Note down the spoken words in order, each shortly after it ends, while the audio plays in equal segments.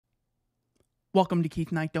Welcome to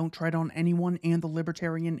Keith Knight, Don't Tread on Anyone and the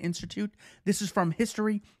Libertarian Institute. This is from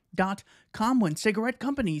History.com. When cigarette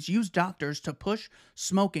companies used doctors to push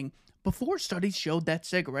smoking. Before studies showed that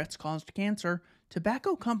cigarettes caused cancer,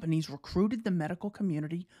 tobacco companies recruited the medical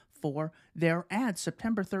community for their ads.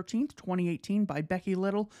 September 13th, 2018, by Becky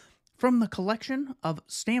Little, from the collection of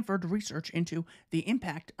Stanford research into the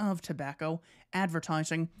impact of tobacco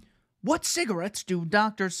advertising. What cigarettes do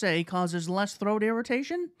doctors say causes less throat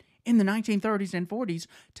irritation? In the 1930s and 40s,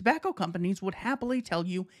 tobacco companies would happily tell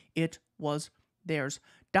you it was theirs.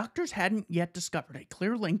 Doctors hadn't yet discovered a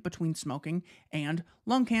clear link between smoking and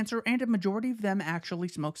lung cancer, and a majority of them actually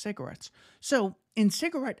smoke cigarettes. So, in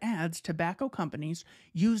cigarette ads, tobacco companies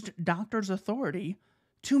used doctors' authority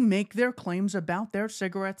to make their claims about their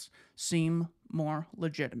cigarettes seem more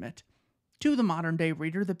legitimate. To the modern-day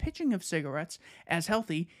reader, the pitching of cigarettes as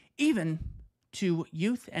healthy, even to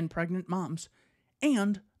youth and pregnant moms,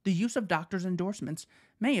 and the use of doctors' endorsements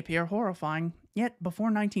may appear horrifying, yet before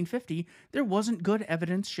 1950, there wasn't good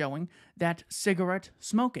evidence showing that cigarette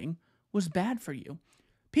smoking was bad for you.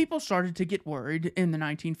 People started to get worried in the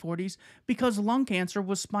 1940s because lung cancer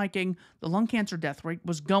was spiking. The lung cancer death rate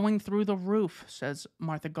was going through the roof, says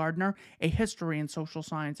Martha Gardner, a history and social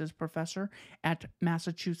sciences professor at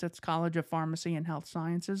Massachusetts College of Pharmacy and Health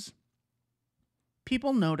Sciences.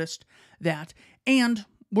 People noticed that, and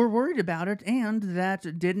were worried about it, and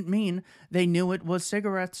that didn't mean they knew it was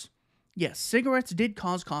cigarettes. Yes, cigarettes did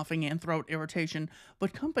cause coughing and throat irritation,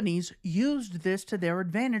 but companies used this to their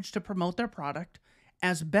advantage to promote their product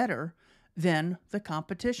as better than the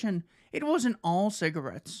competition. It wasn't all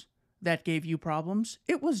cigarettes that gave you problems,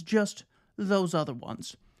 it was just those other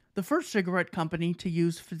ones. The first cigarette company to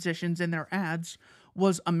use physicians in their ads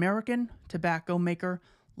was American tobacco maker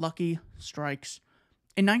Lucky Strikes.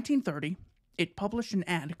 In 1930, it published an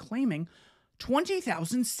ad claiming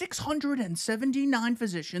 20,679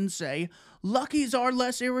 physicians say Luckies are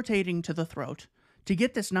less irritating to the throat. To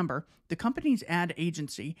get this number, the company's ad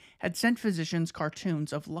agency had sent physicians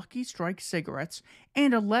cartoons of Lucky Strike cigarettes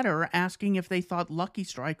and a letter asking if they thought Lucky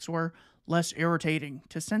Strikes were less irritating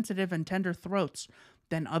to sensitive and tender throats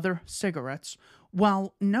than other cigarettes,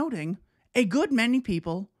 while noting a good many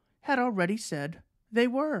people had already said they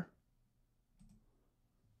were.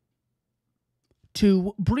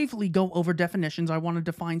 To briefly go over definitions, I want to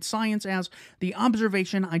define science as the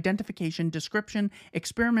observation, identification, description,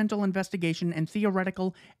 experimental investigation, and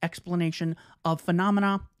theoretical explanation of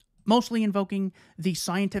phenomena, mostly invoking the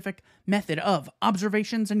scientific method of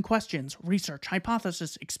observations and questions, research,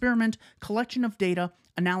 hypothesis, experiment, collection of data,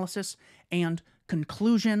 analysis, and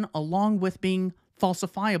conclusion, along with being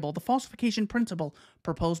falsifiable. The falsification principle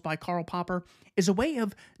proposed by Karl Popper is a way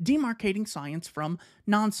of demarcating science from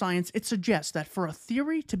non-science. It suggests that for a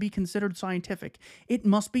theory to be considered scientific, it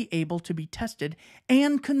must be able to be tested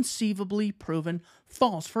and conceivably proven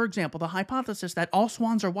false. For example, the hypothesis that all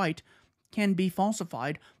swans are white can be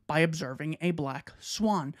falsified by observing a black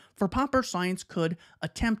swan. For Popper, science could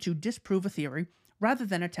attempt to disprove a theory rather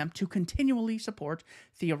than attempt to continually support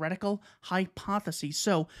theoretical hypotheses.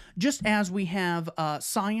 So, just as we have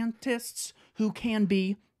scientists who can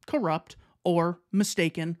be corrupt or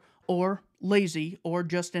mistaken or lazy or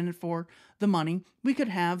just in it for the money, we could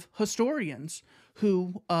have historians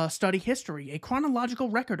who study history, a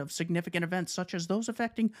chronological record of significant events such as those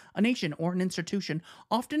affecting a nation or an institution,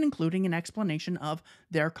 often including an explanation of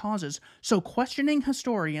their causes. So questioning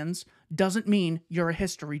historians doesn't mean you're a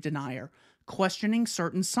history denier. Questioning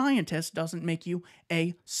certain scientists doesn't make you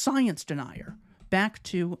a science denier. Back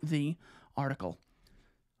to the article.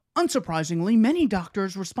 Unsurprisingly, many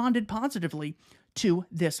doctors responded positively to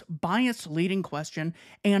this bias-leading question,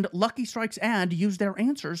 and Lucky Strike's ad used their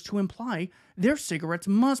answers to imply their cigarettes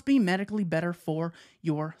must be medically better for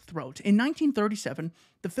your throat. In 1937,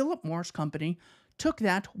 the Philip Morris Company took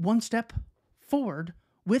that one step forward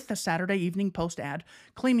with the Saturday Evening Post ad,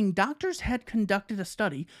 claiming doctors had conducted a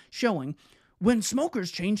study showing when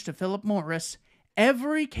smokers changed to Philip Morris,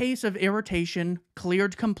 every case of irritation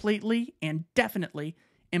cleared completely and definitely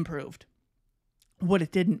improved. What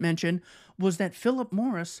it didn't mention was that Philip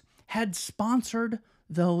Morris had sponsored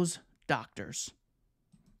those doctors.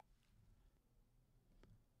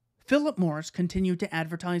 Philip Morris continued to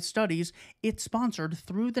advertise studies it sponsored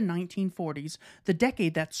through the 1940s, the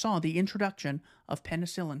decade that saw the introduction of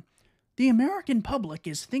penicillin. The American public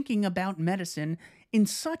is thinking about medicine in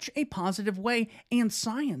such a positive way and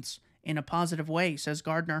science in a positive way, says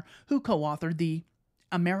Gardner, who co-authored the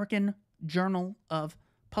American Journal of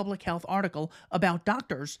Public Health article about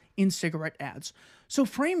doctors in cigarette ads. So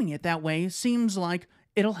framing it that way seems like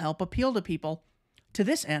it'll help appeal to people. To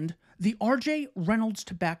this end, the R.J. Reynolds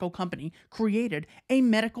Tobacco Company created a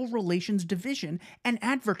medical relations division and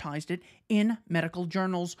advertised it in medical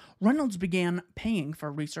journals. Reynolds began paying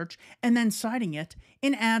for research and then citing it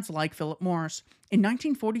in ads like Philip Morris. In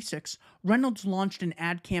 1946, Reynolds launched an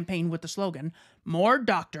ad campaign with the slogan, "More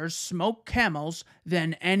doctors smoke Camels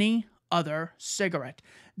than any other cigarette."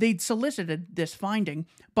 They'd solicited this finding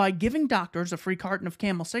by giving doctors a free carton of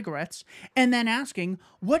Camel cigarettes and then asking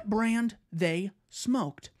what brand they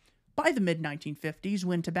smoked. By the mid-1950s,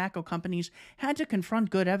 when tobacco companies had to confront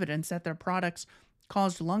good evidence that their products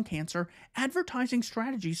caused lung cancer, advertising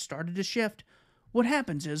strategies started to shift. What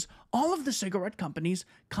happens is all of the cigarette companies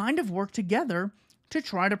kind of work together to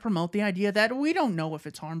try to promote the idea that we don't know if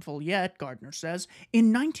it's harmful yet, Gardner says.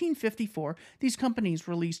 In 1954, these companies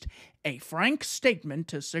released a frank statement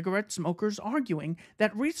to cigarette smokers arguing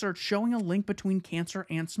that research showing a link between cancer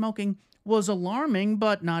and smoking was alarming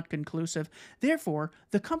but not conclusive. Therefore,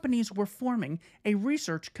 the companies were forming a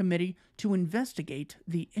research committee to investigate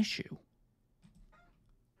the issue.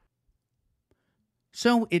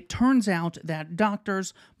 So it turns out that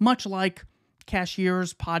doctors, much like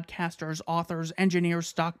cashiers, podcasters, authors, engineers,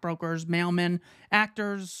 stockbrokers, mailmen,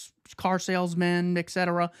 actors, car salesmen,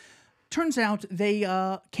 etc., turns out they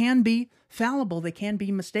can be fallible, they can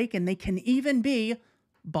be mistaken, they can even be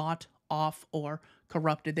bought off or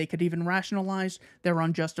corrupted. They could even rationalize their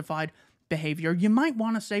unjustified behavior. You might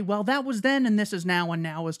want to say, well, that was then and this is now, and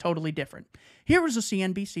now is totally different. Here is a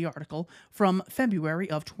CNBC article from February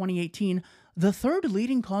of 2018. The third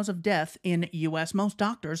leading cause of death in U.S. most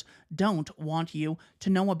doctors don't want you to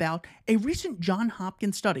know about. A recent Johns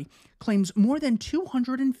Hopkins study claims more than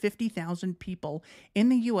 250,000 people in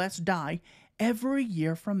the U.S. die every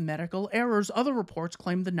year from medical errors. Other reports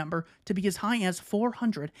claim the number to be as high as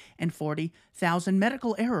 440,000.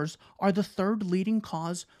 Medical errors are the third leading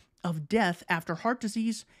cause of death after heart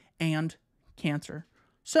disease and cancer.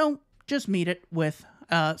 So just meet it with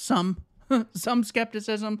some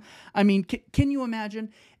skepticism. I mean, can you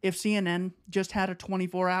imagine if CNN just had a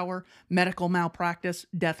 24-hour medical malpractice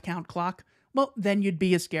death count clock? Well, then you'd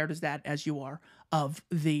be as scared as that as you are of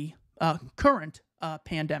the current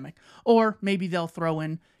pandemic. Or maybe they'll throw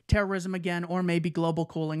in terrorism again, or maybe global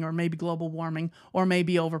cooling, or maybe global warming, or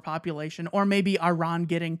maybe overpopulation, or maybe Iran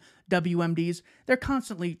getting WMDs. They're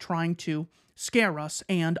constantly trying to scare us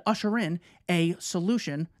and usher in a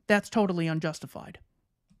solution that's totally unjustified.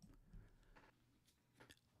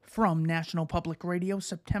 From National Public Radio,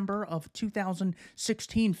 September of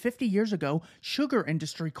 2016, 50 years ago, sugar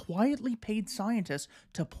industry quietly paid scientists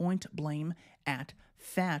to point blame at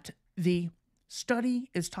fat. The study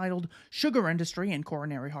is titled Sugar Industry and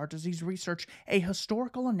Coronary Heart Disease Research, a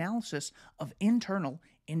Historical Analysis of Internal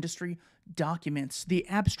Industry Documents. The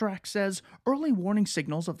abstract says, early warning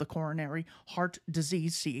signals of the coronary heart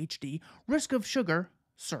disease, CHD, risk of sugar,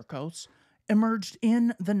 cirrhosis, emerged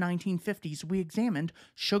in the 1950s. We examined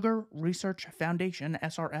Sugar Research Foundation,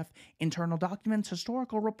 SRF, internal documents,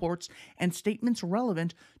 historical reports, and statements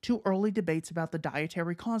relevant to early debates about the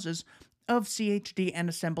dietary causes of CHD and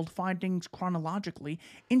assembled findings chronologically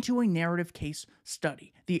into a narrative case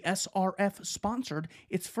study. The SRF sponsored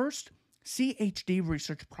its first CHD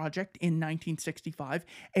research project in 1965,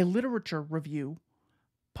 a literature review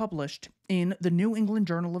published in the New England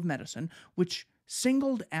Journal of Medicine, which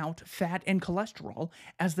singled out fat and cholesterol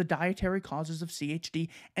as the dietary causes of CHD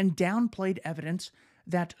and downplayed evidence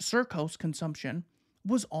that sucrose consumption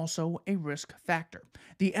was also a risk factor.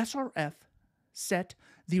 The SRF set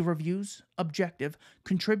the review's objective,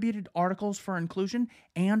 contributed articles for inclusion,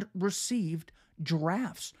 and received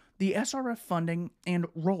drafts. The SRF funding and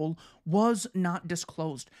role was not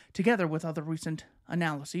disclosed. Together with other recent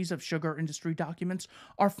analyses of sugar industry documents,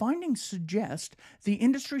 our findings suggest the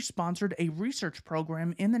industry sponsored a research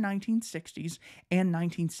program in the 1960s and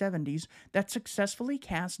 1970s that successfully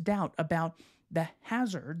cast doubt about the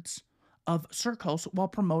hazards of sucrose while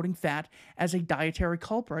promoting fat as a dietary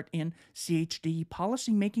culprit in CHD.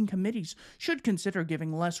 Policy-making committees should consider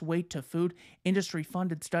giving less weight to food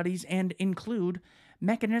industry-funded studies and include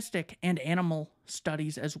mechanistic and animal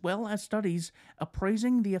studies, as well as studies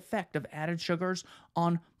appraising the effect of added sugars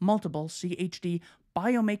on multiple CHD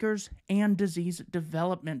biomarkers and disease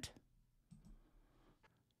development.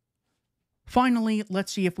 Finally,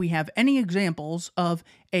 let's see if we have any examples of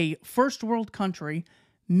a first world country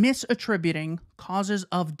misattributing causes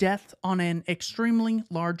of death on an extremely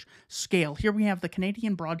large scale. Here we have the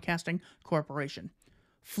Canadian Broadcasting Corporation.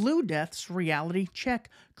 Flu deaths reality check.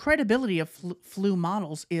 Credibility of flu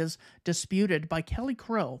models is disputed by Kelly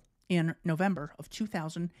Crow in November of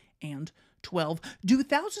 2012. Do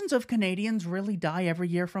thousands of Canadians really die every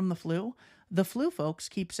year from the flu? The flu folks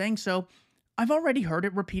keep saying so. I've already heard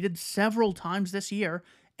it repeated several times this year,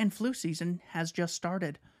 and flu season has just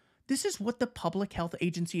started. This is what the Public Health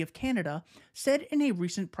Agency of Canada said in a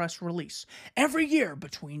recent press release. Every year,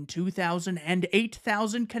 between 2,000 and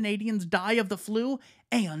 8,000 Canadians die of the flu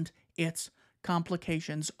and its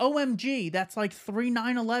complications. OMG, that's like 3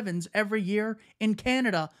 9/11s every year in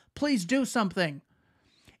Canada. Please do something.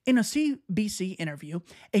 In a CBC interview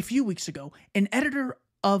a few weeks ago, an editor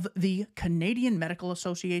of the Canadian Medical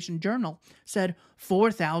Association Journal said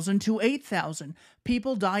 4,000 to 8,000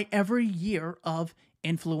 people die every year of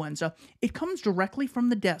influenza. It comes directly from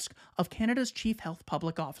the desk of Canada's Chief Health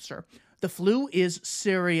Public Officer. The flu is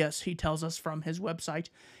serious, he tells us from his website.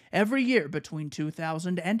 Every year, between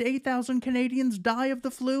 2,000 and 8,000 Canadians die of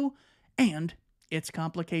the flu and its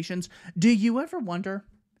complications. Do you ever wonder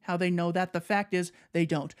how they know that? The fact is, they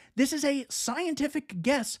don't. This is a scientific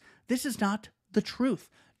guess. This is not the truth.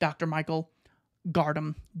 Dr. Michael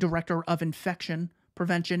Gardam, Director of Infection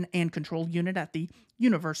Prevention and Control Unit at the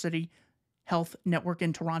University Health Network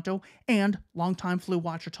in Toronto and longtime flu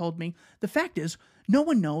watcher, told me, the fact is, no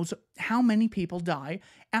one knows how many people die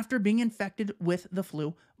after being infected with the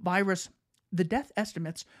flu virus. The death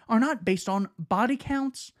estimates are not based on body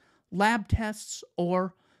counts, lab tests,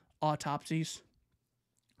 or autopsies.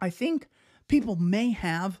 I think people may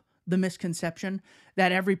have the misconception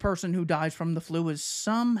that every person who dies from the flu is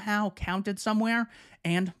somehow counted somewhere,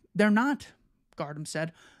 and they're not, Gardam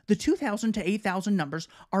said. The 2,000 to 8,000 numbers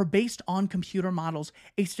are based on computer models,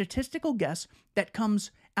 a statistical guess that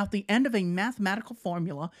comes out the end of a mathematical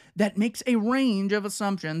formula that makes a range of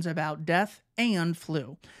assumptions about death and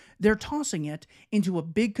flu. They're tossing it into a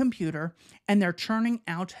big computer, and they're churning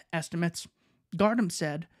out estimates, Gardam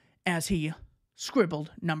said as he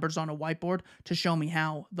scribbled numbers on a whiteboard to show me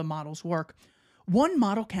how the models work. One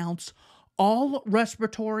model counts all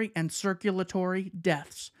respiratory and circulatory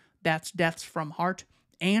deaths. That's deaths from heart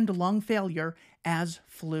and lung failure as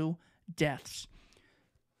flu deaths.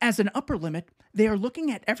 As an upper limit, they are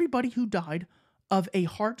looking at everybody who died of a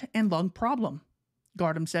heart and lung problem,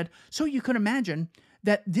 Gardam said. So you could imagine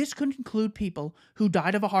that this could include people who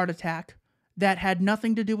died of a heart attack that had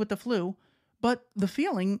nothing to do with the flu, but the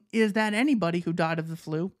feeling is that anybody who died of the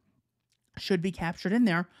flu should be captured in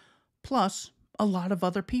there, plus a lot of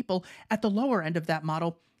other people. At the lower end of that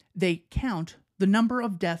model, they count the number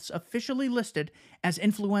of deaths officially listed as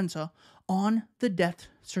influenza on the death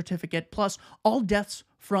certificate, plus all deaths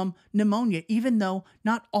from pneumonia, even though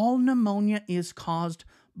not all pneumonia is caused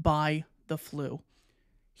by the flu.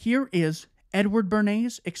 Here is Edward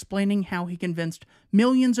Bernays explaining how he convinced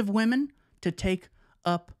millions of women to take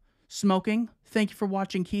up smoking. Thank you for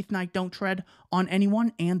watching Keith Knight Don't Tread on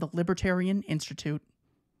Anyone and the Libertarian Institute.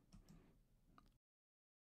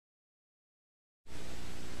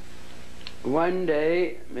 One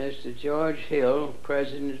day, Mr. George Hill,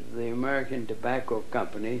 president of the American Tobacco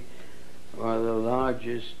Company, or the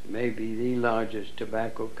largest, maybe the largest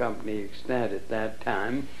tobacco company extant at that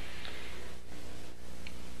time,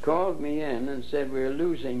 called me in and said, we're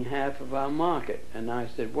losing half of our market. And I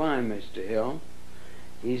said, why, Mr. Hill?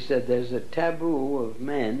 He said, there's a taboo of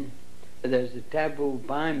men, there's a taboo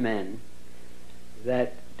by men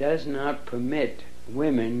that does not permit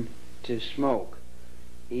women to smoke,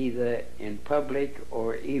 either in public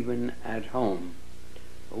or even at home.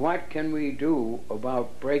 What can we do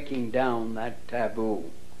about breaking down that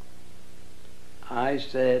taboo? I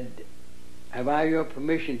said, have I your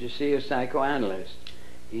permission to see a psychoanalyst?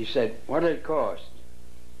 He said, what'll it cost?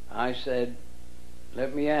 I said,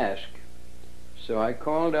 let me ask. So I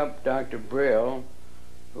called up Dr. Brill,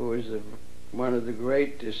 who was one of the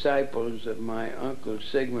great disciples of my uncle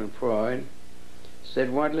Sigmund Freud,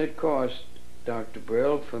 said, what'll it cost, Dr.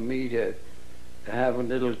 Brill, for me to have a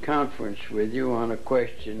little conference with you on a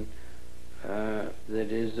question that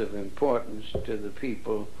is of importance to the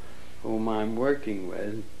people whom I'm working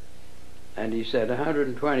with? And he said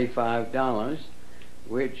 $125,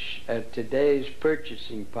 which at today's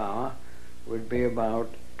purchasing power would be about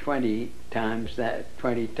 20 times that.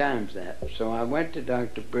 So I went to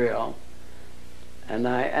Dr. Brill and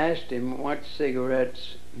I asked him what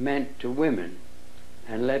cigarettes meant to women.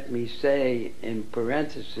 And let me say in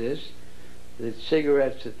parenthesis that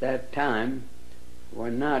cigarettes at that time were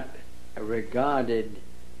not regarded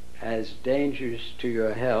as dangerous to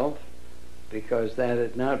your health because that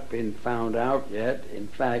had not been found out yet. In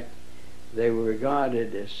fact, they were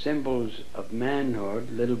regarded as symbols of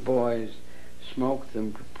manhood. Little boys smoked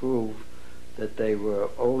them to prove that they were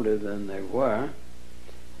older than they were,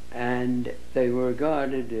 and they were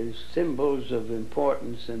regarded as symbols of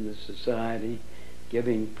importance in the society,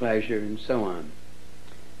 giving pleasure and so on.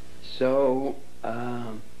 So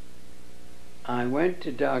I went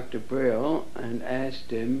to Dr. Brill and asked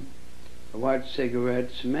him what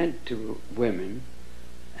cigarettes meant to women,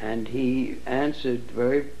 and he answered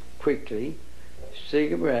very quickly,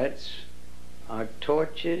 cigarettes are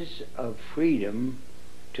torches of freedom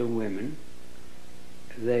to women.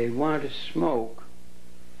 They want to smoke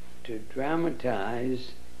to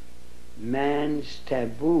dramatize man's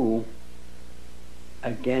taboo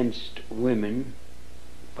against women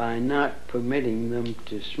by not permitting them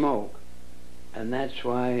to smoke, and that's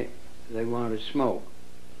why they want to smoke.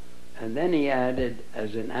 And then he added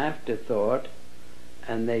as an afterthought,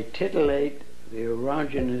 and they titillate the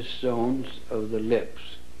erogenous zones of the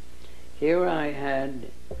lips. Here I had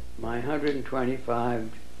my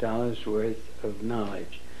 $125 worth of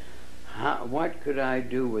knowledge. What could I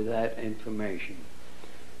do with that information?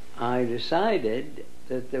 I decided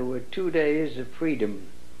that there were 2 days of freedom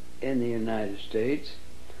in the United States.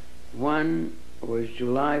 One was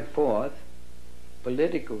July 4th,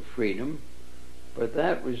 political freedom, but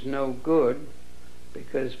that was no good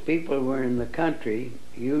because people were in the country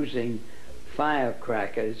using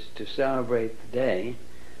firecrackers to celebrate the day.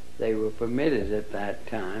 They were permitted at that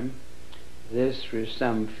time. This was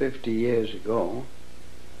some 50 years ago.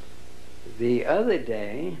 The other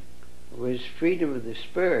day was Freedom of the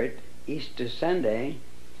Spirit, Easter Sunday,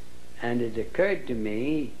 and it occurred to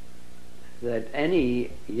me that any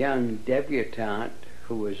young debutante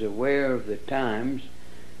who was aware of the times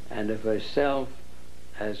and of herself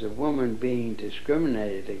as a woman being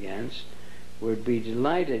discriminated against would be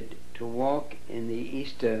delighted to walk in the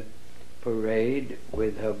Easter parade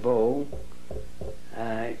with her bow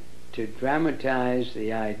to dramatize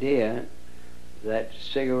the idea that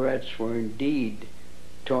cigarettes were indeed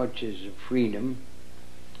torches of freedom,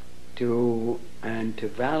 and to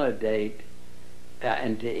validate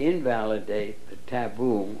and to invalidate the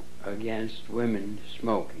taboo against women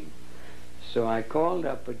smoking. So I called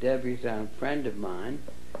up a debutante friend of mine,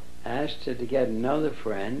 asked her to get another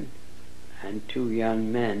friend and 2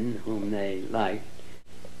 young men whom they liked,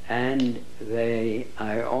 and I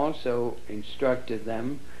also instructed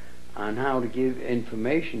them on how to give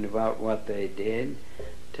information about what they did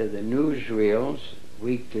to the newsreels,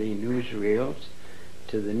 weekly newsreels,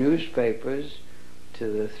 to the newspapers, to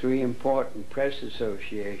the 3 important press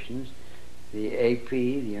associations, the AP,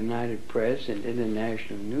 the United Press, and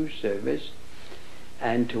International News Service,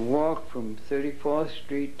 and to walk from 34th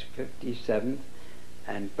Street to 57th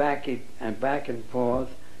and back and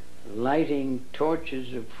forth, lighting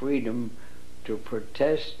torches of freedom to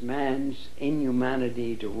protest man's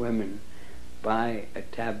inhumanity to women by a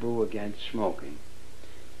taboo against smoking.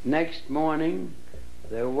 Next morning,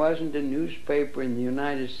 there wasn't a newspaper in the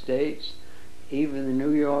United States, even the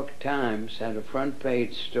New York Times had a front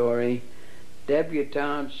page story,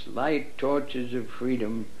 debutantes light torches of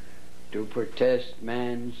freedom to protest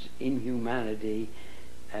man's inhumanity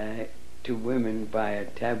to women by a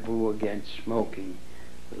taboo against smoking,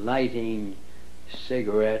 lighting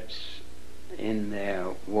cigarettes in their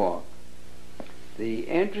walk. The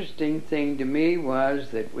interesting thing to me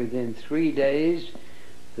was that within 3 days,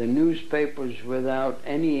 the newspapers, without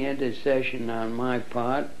any intercession on my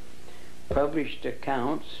part, published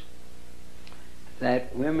accounts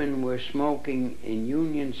that women were smoking in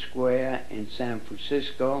Union Square in San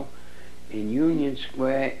Francisco, in Union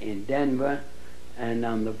Square in Denver, and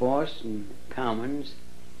on the Boston Commons,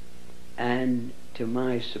 and to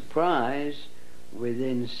my surprise,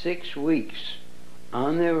 within 6 weeks,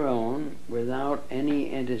 on their own, without any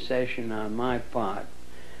intercession on my part,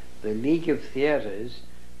 the League of Theaters,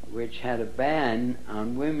 which had a ban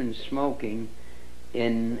on women smoking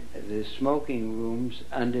in the smoking rooms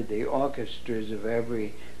under the orchestras of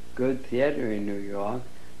every good theater in New York,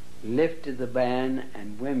 lifted the ban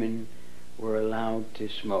and women were allowed to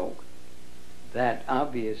smoke. That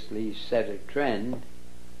obviously set a trend,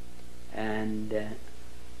 and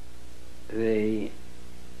the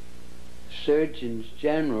Surgeon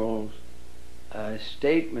General's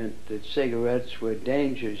statement that cigarettes were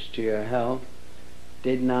dangerous to your health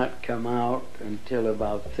did not come out until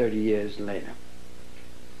about 30 years later.